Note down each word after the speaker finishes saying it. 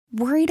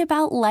Worried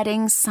about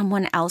letting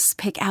someone else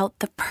pick out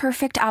the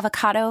perfect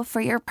avocado for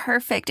your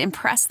perfect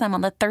impress them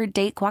on the third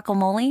date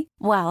guacamole?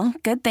 Well,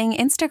 good thing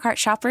Instacart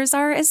shoppers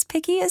are as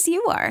picky as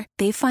you are.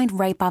 They find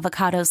ripe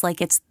avocados like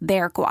it's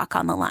their guac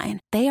on the line.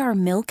 They are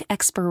milk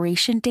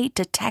expiration date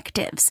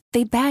detectives.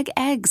 They bag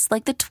eggs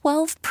like the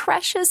 12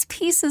 precious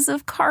pieces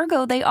of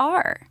cargo they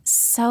are.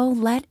 So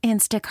let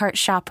Instacart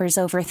shoppers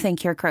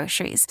overthink your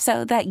groceries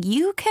so that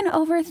you can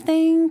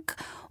overthink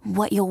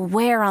what you'll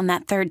wear on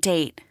that third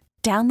date.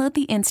 Download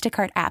the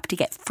Instacart app to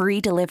get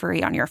free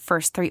delivery on your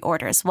first 3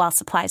 orders while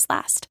supplies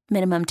last.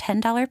 Minimum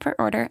 $10 per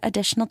order.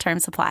 Additional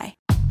terms apply.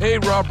 Hey,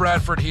 Rob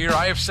Bradford here.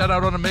 I have set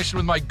out on a mission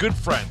with my good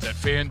friends at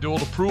FanDuel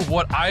to prove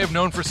what I have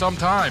known for some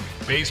time.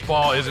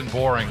 Baseball isn't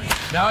boring.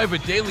 Now I have a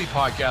daily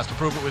podcast to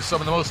prove it with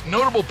some of the most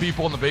notable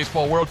people in the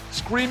baseball world,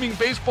 screaming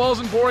baseball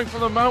isn't boring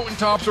from the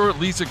mountaintops, or at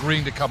least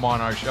agreeing to come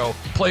on our show.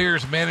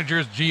 Players,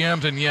 managers,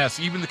 GMs, and yes,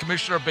 even the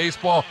commissioner of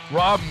baseball,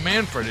 Rob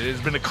Manfred. It has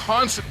been a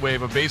constant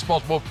wave of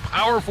baseball's most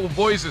powerful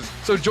voices.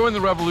 So join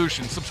the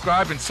revolution.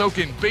 Subscribe and soak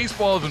in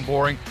Baseball Isn't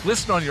Boring.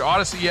 Listen on your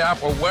Odyssey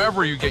app or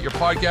wherever you get your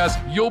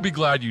podcasts. You'll be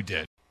glad you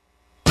did.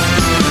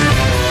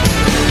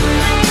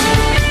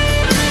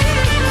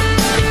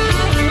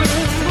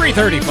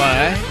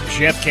 3:35,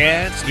 Jeff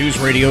Katz, News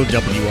Radio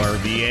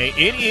WRVA.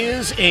 It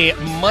is a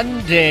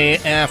Monday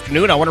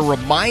afternoon. I want to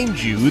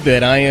remind you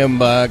that I am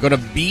going to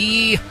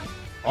be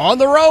on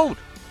the road.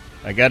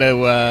 I got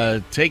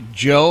to take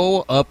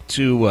Joe up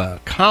to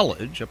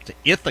college, up to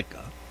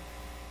Ithaca.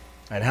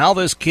 And how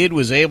this kid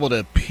was able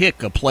to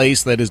pick a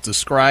place that is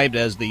described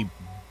as the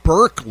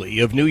Berkeley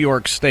of New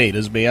York State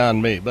is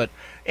beyond me. But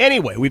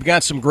anyway, we've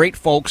got some great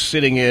folks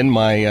sitting in.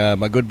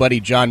 My good buddy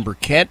John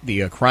Burkett,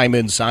 the crime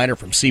insider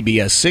from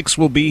CBS 6,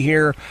 will be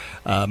here.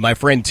 My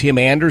friend Tim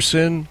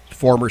Anderson,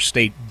 former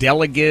state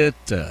delegate,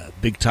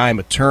 big-time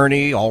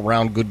attorney,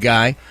 all-around good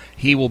guy.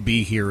 He will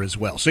be here as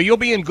well. So you'll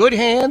be in good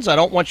hands. I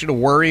don't want you to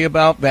worry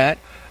about that.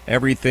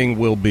 Everything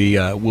will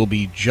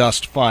be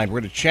just fine. We're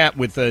going to chat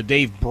with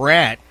Dave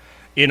Brat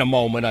in a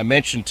moment. I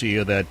mentioned to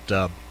you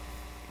that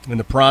in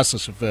the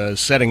process of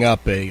setting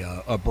up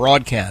a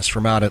broadcast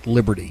from out at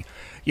Liberty.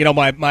 You know,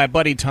 my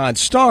buddy Todd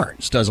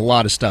Starnes does a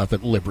lot of stuff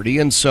at Liberty,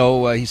 and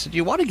so he said,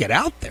 you want to get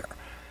out there.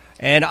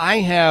 And I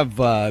have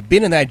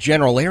been in that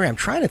general area. I'm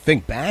trying to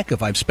think back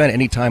if I've spent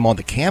any time on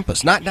the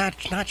campus.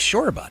 Not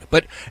sure about it.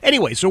 But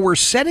anyway, so we're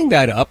setting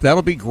that up.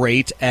 That'll be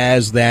great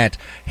as that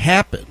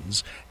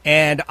happens.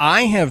 And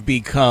I have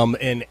become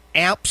an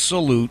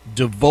absolute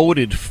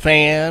devoted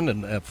fan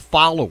and a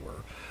follower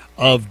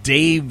of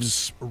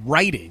Dave's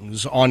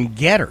writings on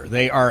Getter.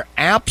 They are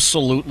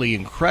absolutely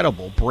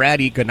incredible,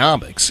 Brat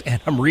Economics. And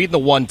I'm reading the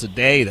one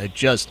today that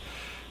just,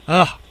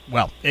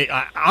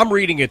 I'm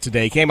reading it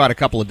today. It came out a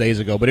couple of days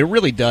ago, but it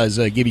really does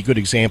give you a good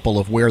example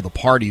of where the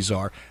parties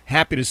are.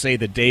 Happy to say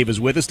that Dave is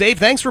with us. Dave,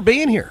 thanks for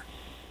being here.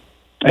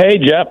 Hey,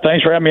 Jeff.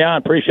 Thanks for having me on.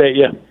 Appreciate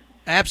you.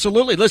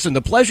 Absolutely. Listen,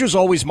 the pleasure's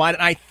always mine.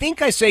 I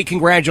think I say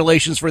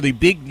congratulations for the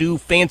big new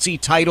fancy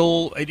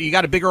title. You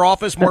got a bigger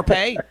office, more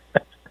pay?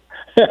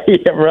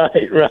 Yeah,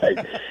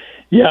 right.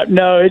 Yeah,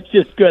 no, it's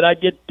just good. I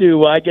get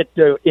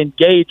to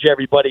engage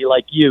everybody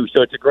like you,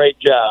 so it's a great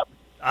job.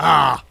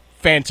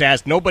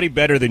 Fantastic. Nobody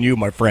better than you,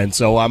 my friend.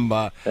 So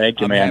Thank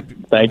you, I'm man. Happy,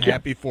 Thank you.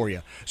 Happy for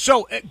you.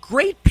 So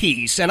great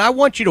piece, and I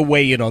want you to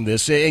weigh in on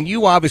this. And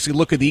you obviously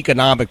look at the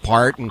economic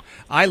part, and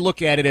I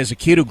look at it as a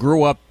kid who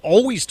grew up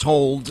always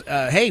told,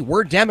 hey,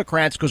 we're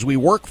Democrats because we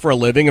work for a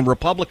living, and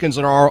Republicans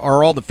are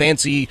all the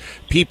fancy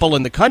people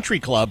in the country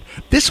club.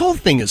 This whole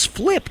thing is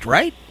flipped,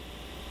 right?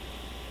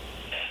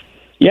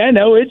 Yeah,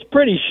 no, it's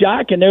pretty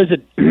shocking.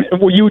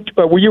 Were you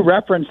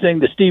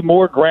referencing the Steve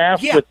Moore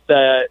graph with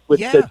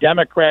the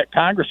Democrat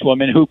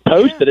congresswoman who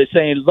posted it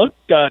saying, "Look,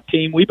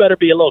 team, we better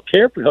be a little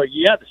careful."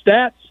 Yeah, the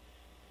stats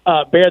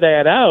bear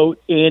that out,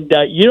 and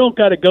you don't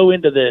got to go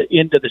into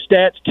the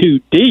stats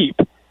too deep.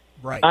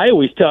 Right. I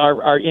always tell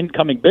our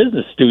incoming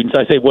business students,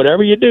 I say,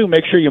 whatever you do,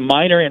 make sure you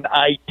minor in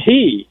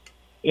IT.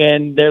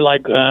 And they're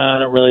like, I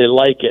don't really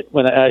like it.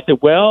 When I said,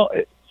 well,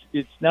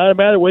 it's not a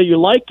matter of whether you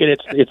like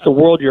it; it's the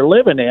world you're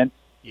living in.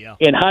 Yeah.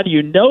 And how do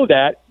you know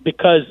that?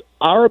 Because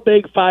our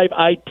big 5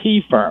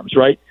 IT firms,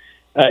 right,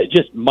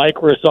 just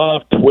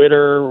Microsoft,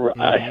 Twitter,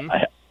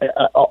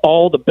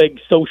 all the big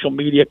social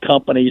media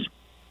companies,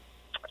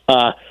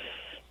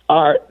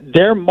 are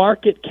their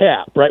market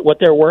cap, right, what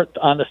they're worth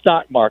on the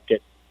stock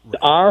market. Right.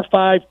 Our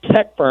 5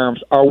 tech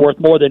firms are worth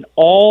more than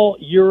all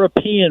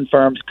European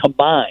firms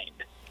combined.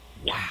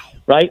 Wow.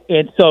 Right?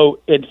 And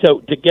so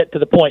to get to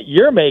the point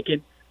you're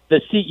making, the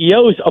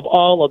CEOs of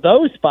all of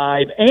those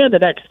 5 and the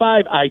next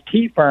 5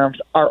 IT firms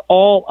are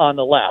all on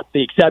the left.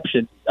 The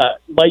exception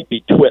might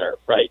be Twitter,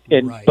 right?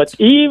 But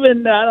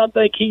even I don't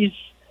think he's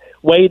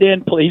weighed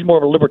in. He's more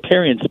of a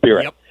libertarian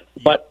spirit. Yep.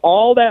 But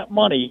all that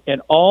money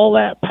and all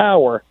that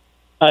power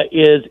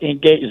is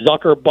engaged.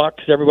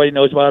 Zuckerbucks, everybody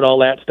knows about all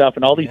that stuff,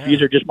 and all these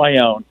views are just my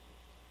own.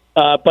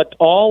 But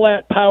all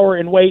that power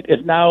and weight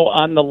is now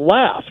on the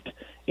left.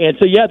 And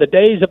so, the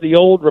days of the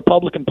old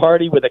Republican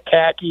Party with the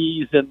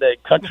khakis and the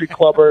country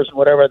clubbers and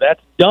whatever,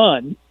 that's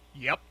done.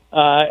 Yep.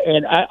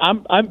 And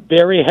I'm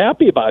very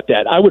happy about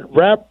that. I would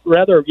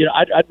rather,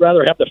 I'd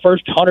rather have the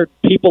first 100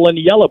 people in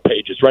the yellow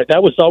pages, right?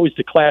 That was always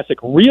the classic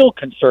real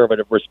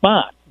conservative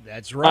response.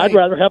 That's right. I'd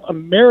rather have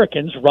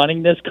Americans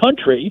running this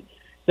country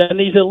than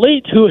these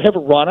elites who have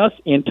run us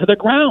into the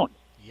ground.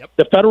 Yep.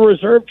 The Federal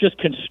Reserve just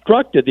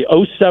constructed the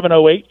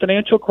 07-08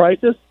 financial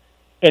crisis,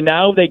 and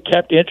now they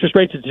kept interest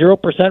rates at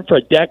 0% for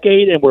a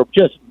decade, and we're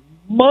just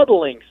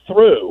muddling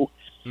through.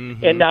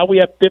 Mm-hmm. And now we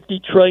have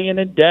 $50 trillion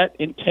in debt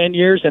in 10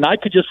 years, and I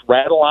could just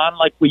rattle on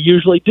like we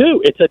usually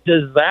do. It's a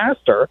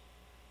disaster,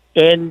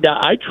 and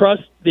I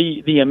trust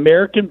the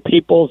American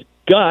people's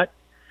gut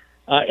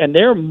and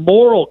their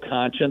moral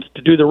conscience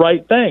to do the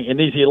right thing. And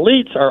these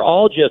elites are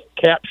all just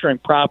capturing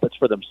profits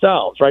for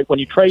themselves, right? When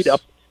you trade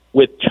up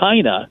with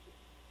China,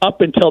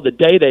 up until the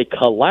day they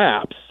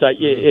collapse,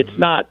 it's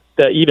not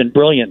even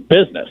brilliant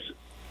business.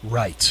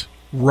 Right,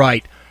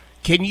 right.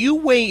 Can you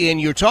weigh in?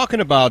 You're talking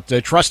about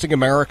trusting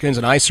Americans,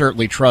 and I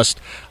certainly trust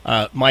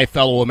my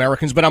fellow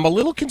Americans, but I'm a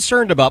little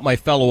concerned about my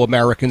fellow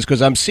Americans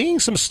because I'm seeing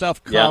some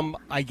stuff come,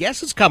 I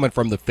guess it's coming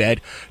from the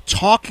Fed,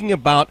 talking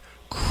about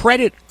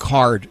credit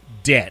card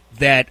debt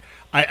that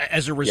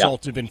as a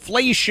result of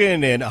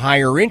inflation and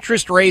higher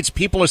interest rates,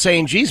 people are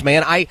saying, geez,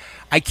 man, I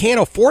can't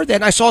afford that.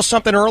 And I saw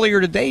something earlier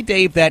today,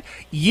 Dave, that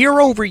year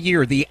over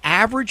year, the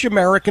average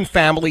American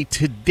family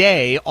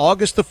today,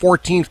 August the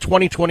 14th,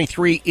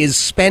 2023, is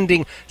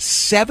spending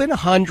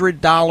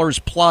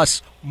 $700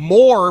 plus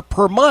more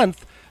per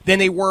month than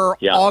they were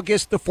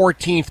August the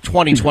 14th,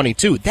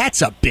 2022.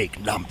 That's a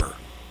big number.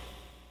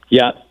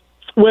 Yeah.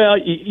 Well,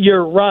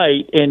 you're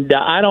right, and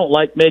I don't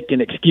like making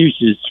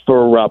excuses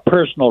for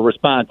personal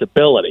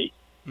responsibility.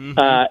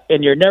 Mm-hmm.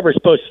 And you're never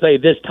supposed to say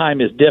this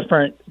time is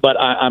different, but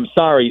I'm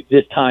sorry,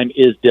 this time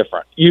is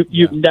different.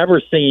 You've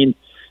never seen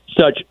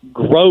such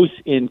gross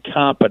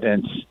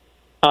incompetence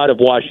out of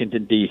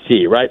Washington,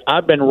 D.C., right?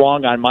 I've been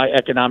wrong on my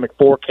economic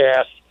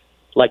forecast,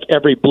 like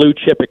every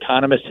blue-chip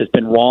economist has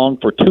been wrong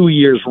for 2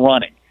 years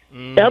running.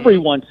 Mm-hmm.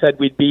 Everyone said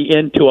we'd be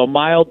into a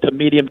mild to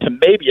medium to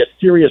maybe a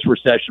serious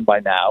recession by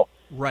now.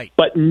 Right.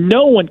 But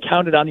no one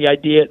counted on the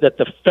idea that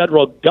the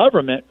federal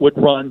government would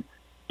run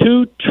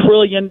 $2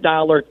 trillion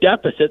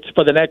deficits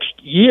for the next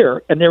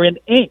year, and they're in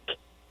ink.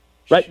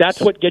 Right?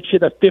 That's what gets you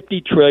the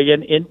 $50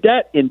 trillion in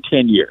debt in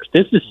 10 years.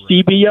 This is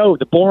CBO,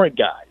 the boring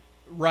guys.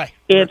 Right.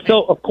 And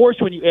so, of course,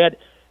 when you add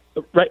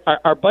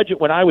our budget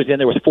when I was in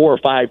there was $4 or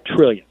 $5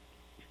 trillion.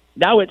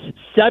 Now it's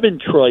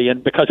 $7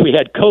 trillion because we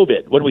had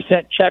COVID when we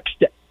sent checks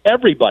to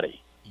everybody.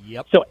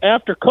 Yep. So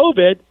after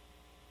COVID,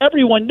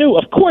 everyone knew,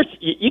 of course,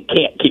 you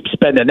can't keep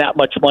spending that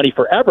much money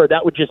forever.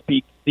 That would just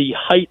be the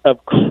height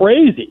of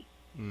crazy.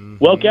 Mm-hmm.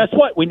 Well, guess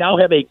what? We now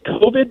have a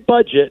COVID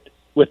budget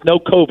with no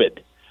COVID.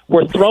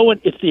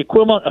 It's the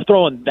equivalent of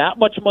throwing that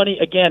much money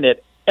again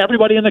at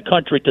everybody in the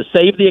country to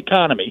save the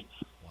economy.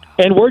 Wow.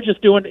 And we're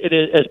just doing it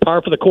as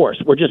par for the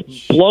course. We're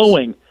just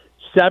blowing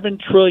 $7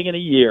 trillion a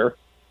year.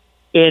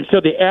 And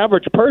so the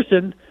average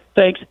person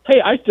thinks,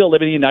 hey, I still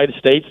live in the United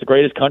States, the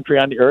greatest country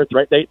on the earth,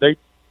 right? They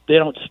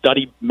don't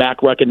study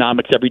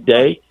macroeconomics every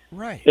day.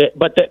 Right.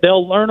 But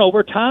they'll learn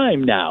over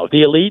time now.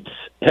 The elites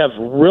have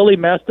really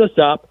messed us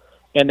up,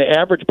 and the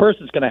average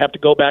person is going to have to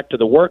go back to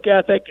the work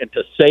ethic and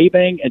to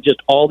saving and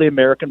just all the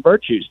American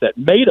virtues that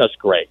made us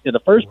great in the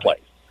first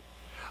place.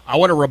 I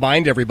want to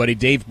remind everybody,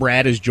 Dave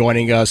Brat is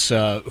joining us,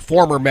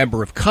 former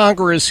member of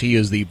Congress. He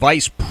is the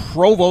Vice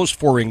Provost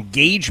for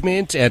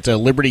Engagement at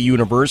Liberty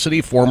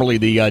University, formerly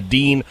the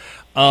Dean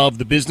of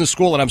the Business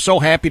School, and I'm so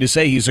happy to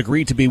say he's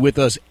agreed to be with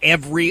us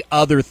every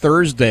other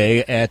Thursday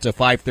at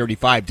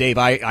 5:35. Dave,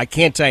 I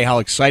can't tell you how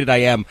excited I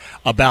am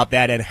about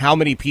that and how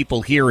many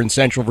people here in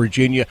Central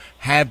Virginia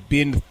have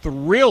been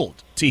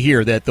thrilled to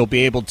hear that they'll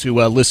be able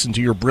to listen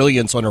to your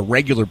brilliance on a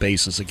regular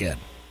basis again.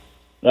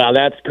 Well,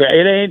 that's great.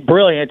 It ain't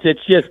brilliance.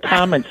 It's just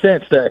common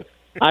sense.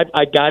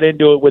 I got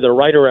into it with a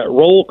writer at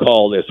Roll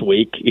Call this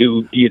week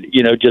who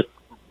just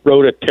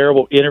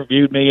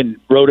interviewed me and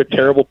wrote a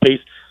terrible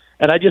piece.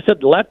 And I just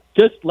said, let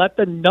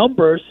the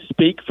numbers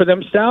speak for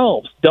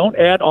themselves. Don't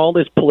add all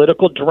this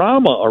political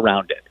drama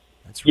around it.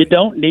 That's right. You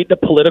don't need the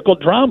political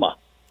drama.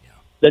 Yeah.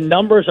 The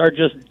numbers are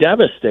just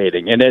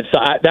devastating, and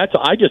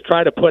I just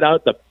try to put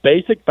out the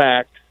basic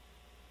facts.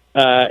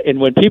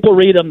 And when people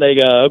read them, they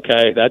go,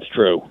 "Okay, that's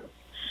true."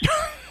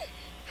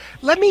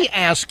 Let me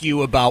ask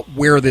you about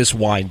where this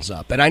winds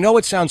up. And I know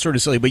it sounds sort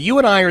of silly, but you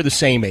and I are the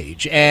same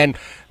age, and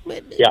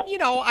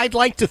I'd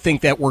like to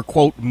think that we're,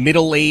 quote,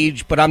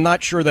 middle-aged, but I'm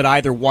not sure that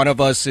either one of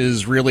us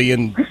is really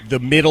in the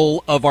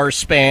middle of our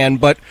span.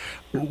 But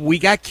we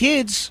got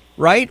kids,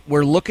 right?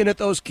 We're looking at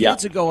those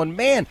kids and going,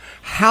 man,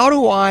 how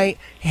do I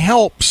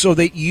help so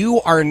that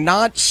you are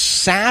not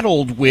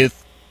saddled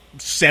with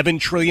 $7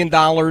 trillion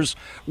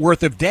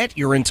worth of debt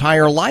your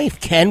entire life?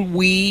 Can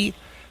we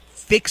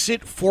fix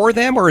it for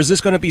them, or is this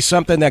going to be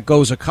something that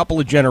goes a couple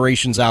of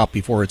generations out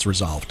before it's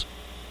resolved?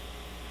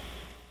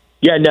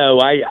 Yeah, no,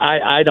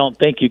 I don't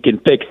think you can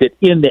fix it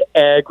in the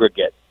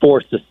aggregate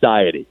for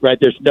society, right?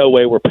 There's no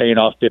way we're paying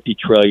off $50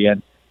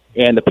 trillion.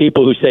 And the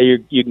people who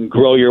say you can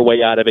grow your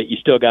way out of it, you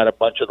still got a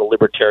bunch of the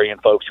libertarian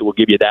folks who will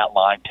give you that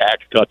line.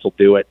 Tax cuts will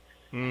do it.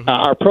 Mm-hmm.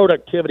 Our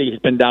productivity has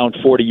been down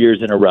 40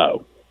 years in a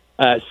row.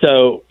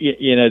 So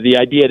the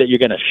idea that you're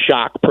going to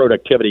shock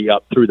productivity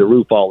up through the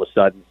roof all of a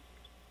sudden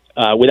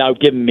without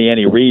giving me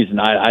any reason,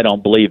 I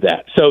don't believe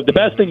that. So the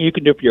best thing you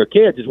can do for your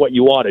kids is what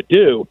you ought to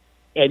do,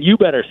 and you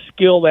better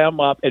skill them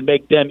up and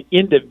make them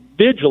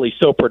individually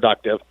so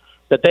productive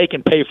that they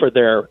can pay for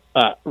their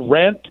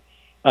rent,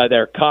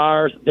 their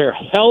cars, their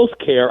health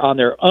care on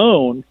their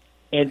own,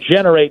 and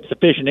generate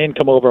sufficient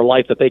income over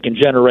life that they can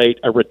generate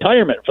a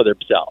retirement for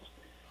themselves.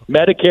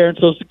 Medicare and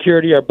Social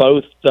Security are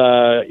both,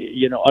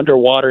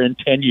 underwater in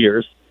 10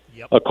 years,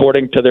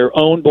 according to their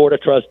own board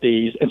of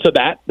trustees. And so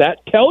that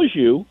tells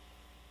you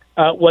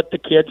what the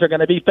kids are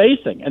going to be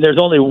facing. And there's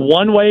only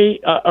one way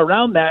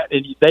around that,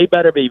 and they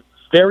better be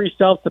very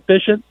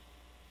self-sufficient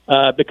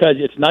because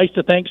it's nice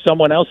to think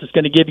someone else is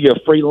going to give you a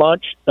free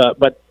lunch,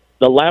 but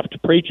the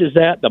left preaches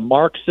that. The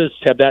Marxists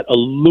have that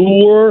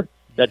allure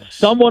that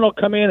someone will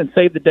come in and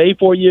save the day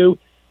for you,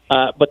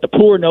 but the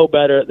poor know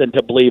better than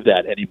to believe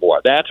that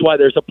anymore. That's why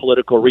there's a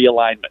political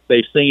realignment.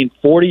 They've seen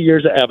 40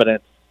 years of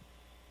evidence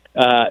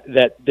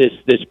that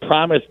this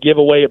promised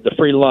giveaway of the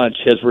free lunch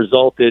has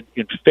resulted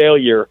in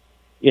failure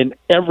in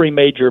every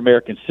major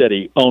American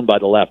city owned by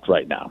the left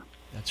right now.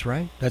 That's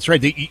right. That's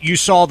right. You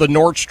saw the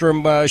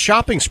Nordstrom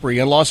shopping spree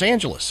in Los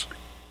Angeles.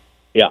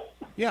 Yeah.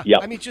 Yeah. Yep.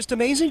 I mean, it's just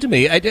amazing to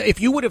me. If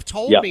you would have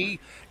told me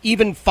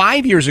even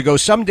 5 years ago,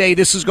 someday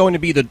this is going to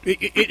be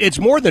it's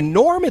more the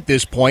norm at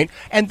this point.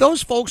 And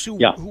those folks who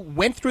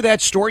went through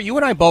that store, you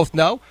and I both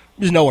know,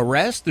 there's no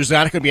arrest. There's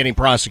not going to be any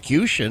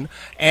prosecution.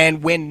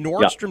 And when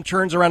Nordstrom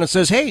turns around and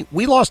says, hey,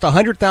 we lost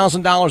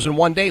 $100,000 in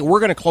one day, we're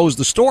going to close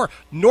the store,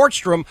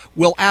 Nordstrom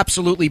will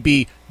absolutely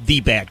be the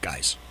bad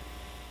guys.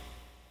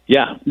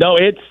 Yeah. No,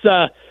 it's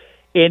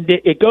and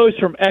it goes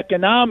from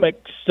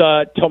economics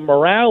to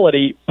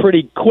morality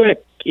pretty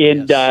quick.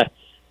 And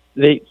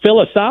the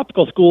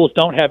philosophical schools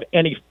don't have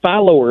any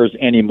followers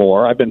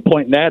anymore. I've been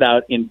pointing that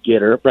out in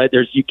Gitter. Right?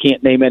 You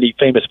can't name any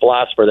famous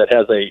philosopher that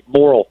has a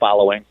moral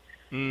following.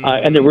 Mm-hmm.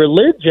 And the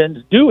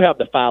religions do have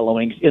the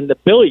followings in the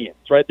billions,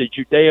 right? The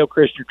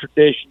Judeo-Christian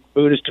tradition,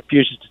 Buddhist,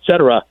 Confucius,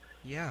 etc.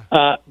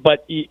 Yeah.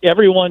 But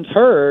everyone's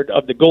heard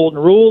of the Golden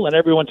Rule, and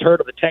everyone's heard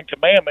of the Ten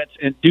Commandments,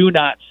 and do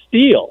not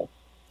steal.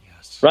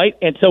 Yes. Right?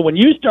 And so when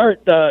you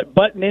start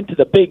butting into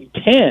the Big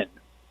Ten,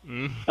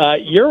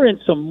 you're in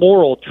some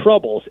moral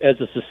troubles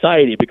as a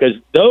society because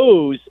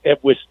those have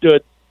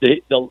withstood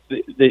the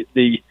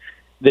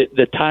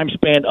time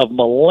span of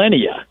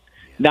millennia,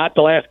 not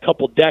the last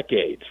couple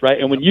decades, right?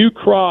 And when you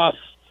cross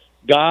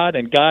God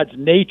and God's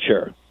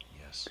nature,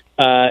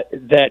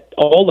 that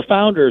all the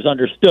founders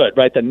understood,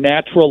 right? The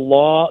natural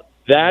law,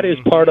 that is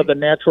part of the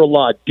natural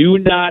law. Do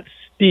not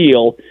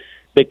steal,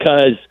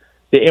 because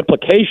the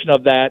implication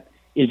of that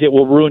is it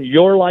will ruin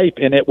your life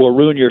and it will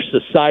ruin your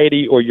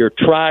society or your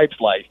tribe's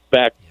life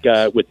back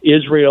with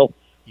Israel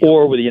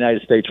or with the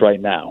United States right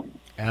now.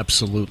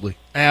 Absolutely.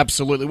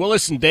 Absolutely. Well,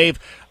 listen, Dave,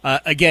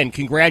 again,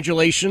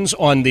 congratulations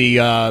on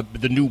the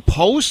new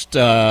post,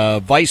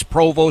 Vice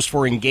Provost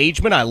for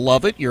Engagement. I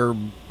love it.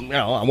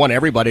 I want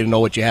everybody to know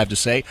what you have to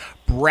say.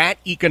 Brat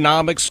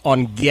Economics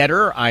on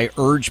Getter. I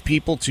urge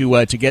people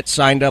to get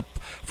signed up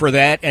for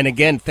that. And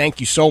again, thank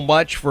you so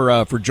much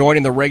for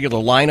joining the regular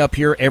lineup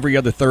here every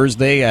other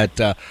Thursday at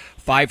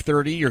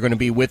 5:30. You're going to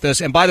be with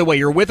us. And by the way,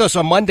 you're with us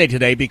on Monday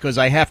today because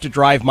I have to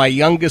drive my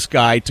youngest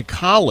guy to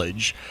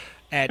college.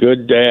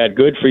 Good dad.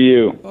 Good for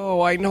you.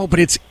 Oh, I know, but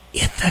it's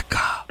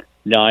Ithaca.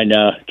 No, I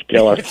know.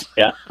 Killer.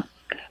 Yeah.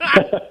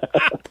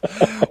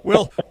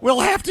 We'll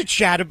have to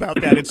chat about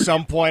that at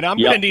some point. I'm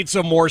going to need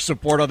some more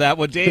support on that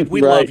one. Dave,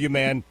 we love you,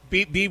 man.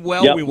 Be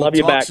well. Yep, we will love talk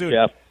you back, soon.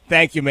 Jeff.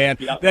 Thank you, man.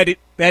 Yep.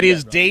 That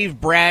is Dave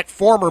Brat,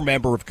 former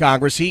member of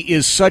Congress. He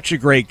is such a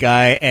great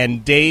guy,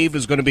 and Dave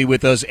is going to be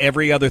with us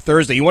every other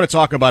Thursday. You want to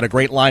talk about a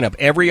great lineup.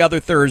 Every other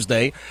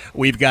Thursday,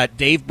 we've got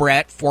Dave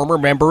Brat, former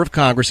member of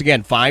Congress.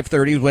 Again,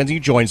 5:30 is when he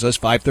joins us,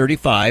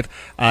 5:35.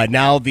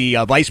 Now the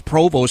Vice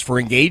Provost for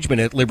Engagement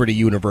at Liberty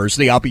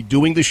University. I'll be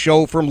doing the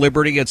show from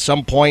Liberty at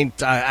some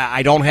point.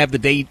 I don't have the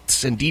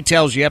dates and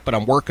details yet, but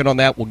I'm working on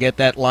that. We'll get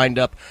that lined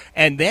up.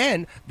 And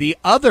then the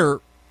other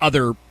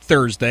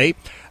Thursday,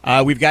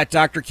 we've got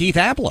Dr. Keith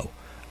Abloh.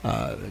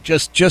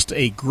 Just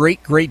a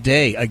great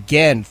day.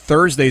 Again,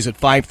 Thursdays at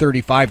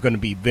 5:35 going to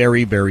be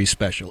very, very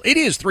special. It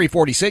is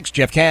 3:46.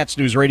 Jeff Katz,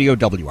 News Radio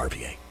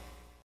WRVA.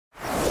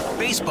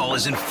 Baseball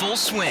is in full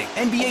swing.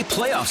 NBA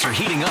playoffs are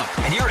heating up,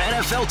 and your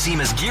NFL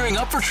team is gearing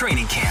up for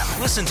training camp.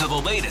 Listen to the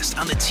latest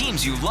on the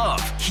teams you love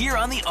here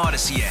on the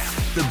Odyssey app.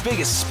 The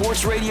biggest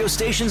sports radio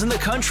stations in the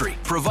country,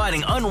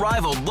 providing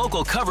unrivaled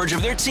local coverage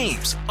of their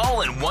teams,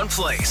 all in one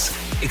place.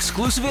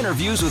 Exclusive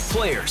interviews with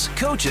players,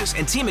 coaches,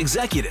 and team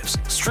executives,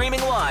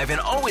 streaming live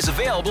and always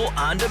available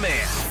on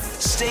demand.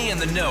 Stay in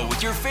the know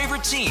with your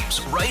favorite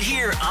teams right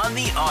here on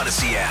the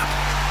Odyssey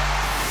app.